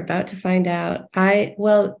 We are about to find out. I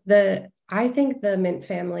think the Mint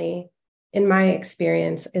family, in my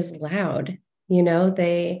experience, is loud. A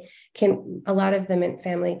lot of the Mint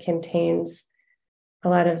family contains a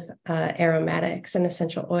lot of aromatics and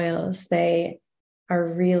essential oils. They are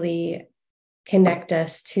really connect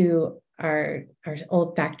us to our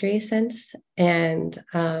olfactory sense, and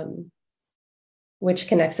which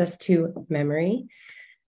connects us to memory.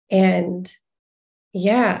 And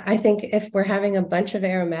yeah, I think if we're having a bunch of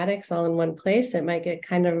aromatics all in one place, it might get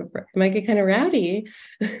kind of rowdy.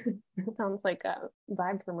 Sounds like a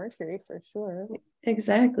vibe for Mercury for sure.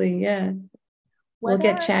 Exactly. Yeah. We'll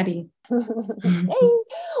get chatty. Hey,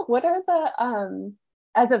 what are the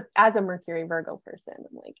as a Mercury Virgo person,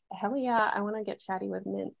 I'm like, hell yeah, I want to get chatty with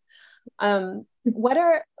Mint.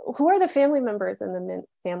 Who are the family members in the Mint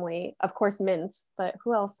family? Of course, Mint, but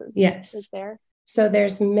who else is there? So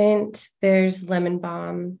there's mint, there's lemon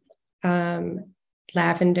balm,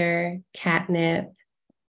 lavender, catnip,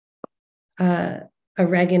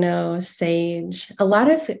 oregano, sage, a lot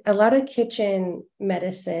of kitchen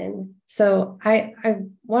medicine. So I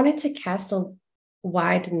wanted to cast a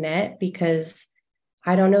wide net because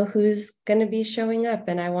I don't know who's going to be showing up,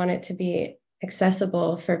 and I want it to be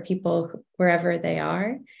accessible for people wherever they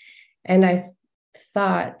are. And I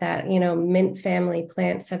thought that, mint family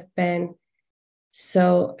plants have been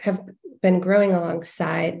growing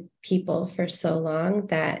alongside people for so long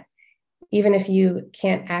that even if you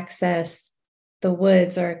can't access the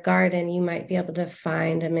woods or a garden, you might be able to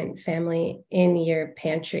find a mint family in your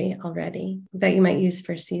pantry already that you might use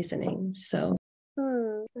for seasoning. So I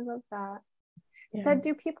love that. Yeah. So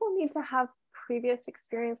do people need to have previous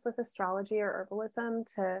experience with astrology or herbalism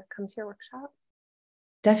to come to your workshop?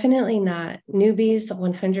 Definitely not. Newbies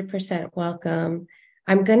 100% welcome.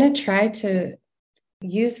 I'm going to try to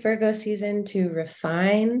use Virgo season to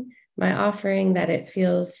refine my offering, that it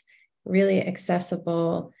feels really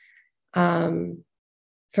accessible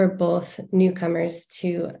for both newcomers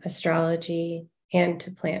to astrology and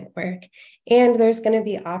to plant work. And there's going to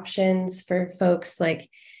be options for folks, like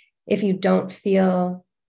if you don't feel,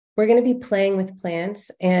 we're going to be playing with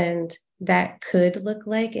plants, and that could look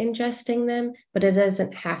like ingesting them, but it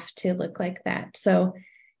doesn't have to look like that. So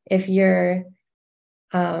if you're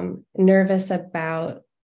nervous about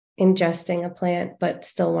ingesting a plant, but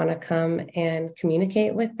still want to come and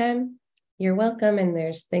communicate with them, you're welcome, and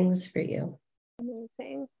there's things for you.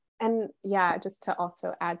 Amazing. And yeah, just to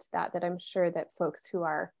also add to that I'm sure that folks who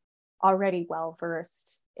are already well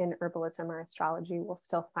versed in herbalism or astrology will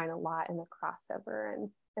still find a lot in the crossover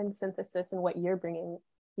and synthesis and what you're bringing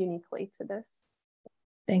uniquely to this.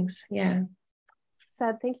 Thanks. Yeah.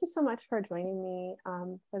 Seb, thank you so much for joining me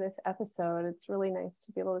for this episode. It's really nice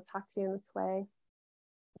to be able to talk to you in this way.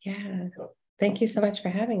 Yeah. Thank you so much for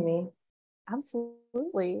having me.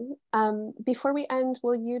 Absolutely. Before we end,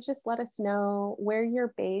 will you just let us know where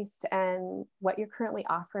you're based and what you're currently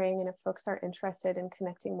offering, and if folks are interested in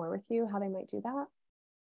connecting more with you, how they might do that?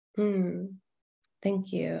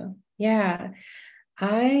 Thank you. Yeah,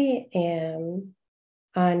 I am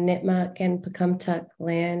on Nipmuc and Pecumtuck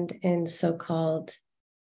land in so-called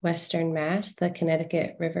Western Mass, the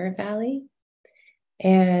Connecticut River Valley.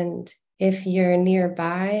 And if you're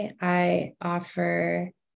nearby, I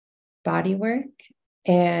offer body work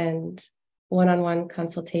and one-on-one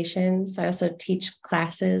consultations. I also teach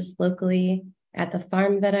classes locally at the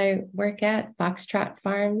farm that I work at, Foxtrot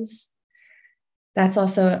Farms. That's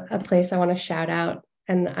also a place I want to shout out,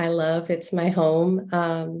 and I love. It's my home.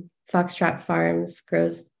 Foxtrot Farms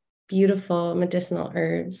grows beautiful medicinal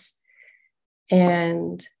herbs,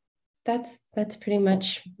 and that's pretty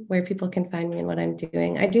much where people can find me and what I'm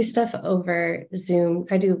doing. I do stuff over Zoom.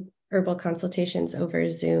 I do herbal consultations over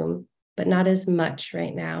Zoom, but not as much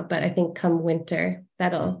right now. But I think come winter,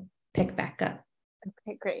 that'll pick back up.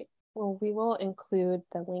 Okay, great. Well, we will include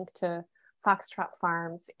the link to Foxtrot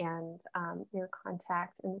Farms and your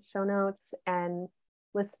contact in the show notes. And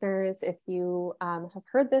listeners, if you have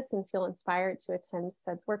heard this and feel inspired to attend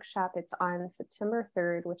Sed's workshop, it's on September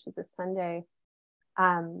 3rd, which is a Sunday.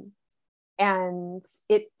 And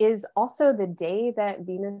it is also the day that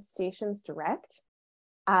Venus stations direct,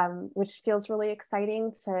 which feels really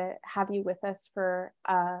exciting to have you with us for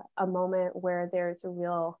a moment where there's a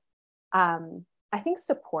real, I think,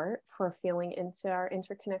 support for feeling into our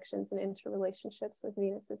interconnections and interrelationships with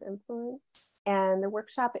Venus's influence. And the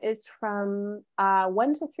workshop is from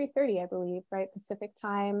 1 to 3:30, I believe, right? Pacific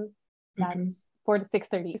time. That's 4 to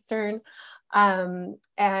 6:30 Eastern.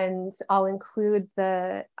 And I'll include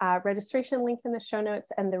the registration link in the show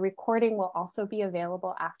notes, and the recording will also be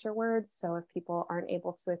available afterwards. So if people aren't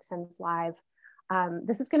able to attend live,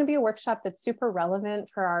 this is going to be a workshop that's super relevant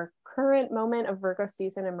for our current moment of Virgo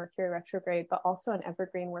season and Mercury retrograde, but also an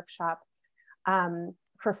evergreen workshop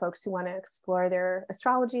for folks who want to explore their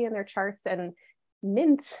astrology and their charts and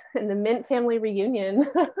the Mint family reunion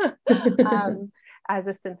as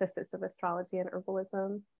a synthesis of astrology and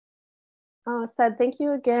herbalism. Oh, Sed, thank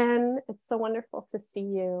you again. It's so wonderful to see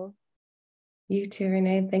you. You too,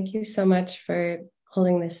 Renee. Thank you so much for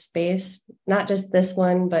holding this space, not just this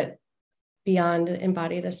one, but beyond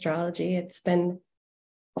embodied astrology. It's been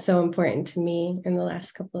so important to me in the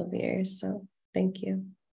last couple of years. So thank you.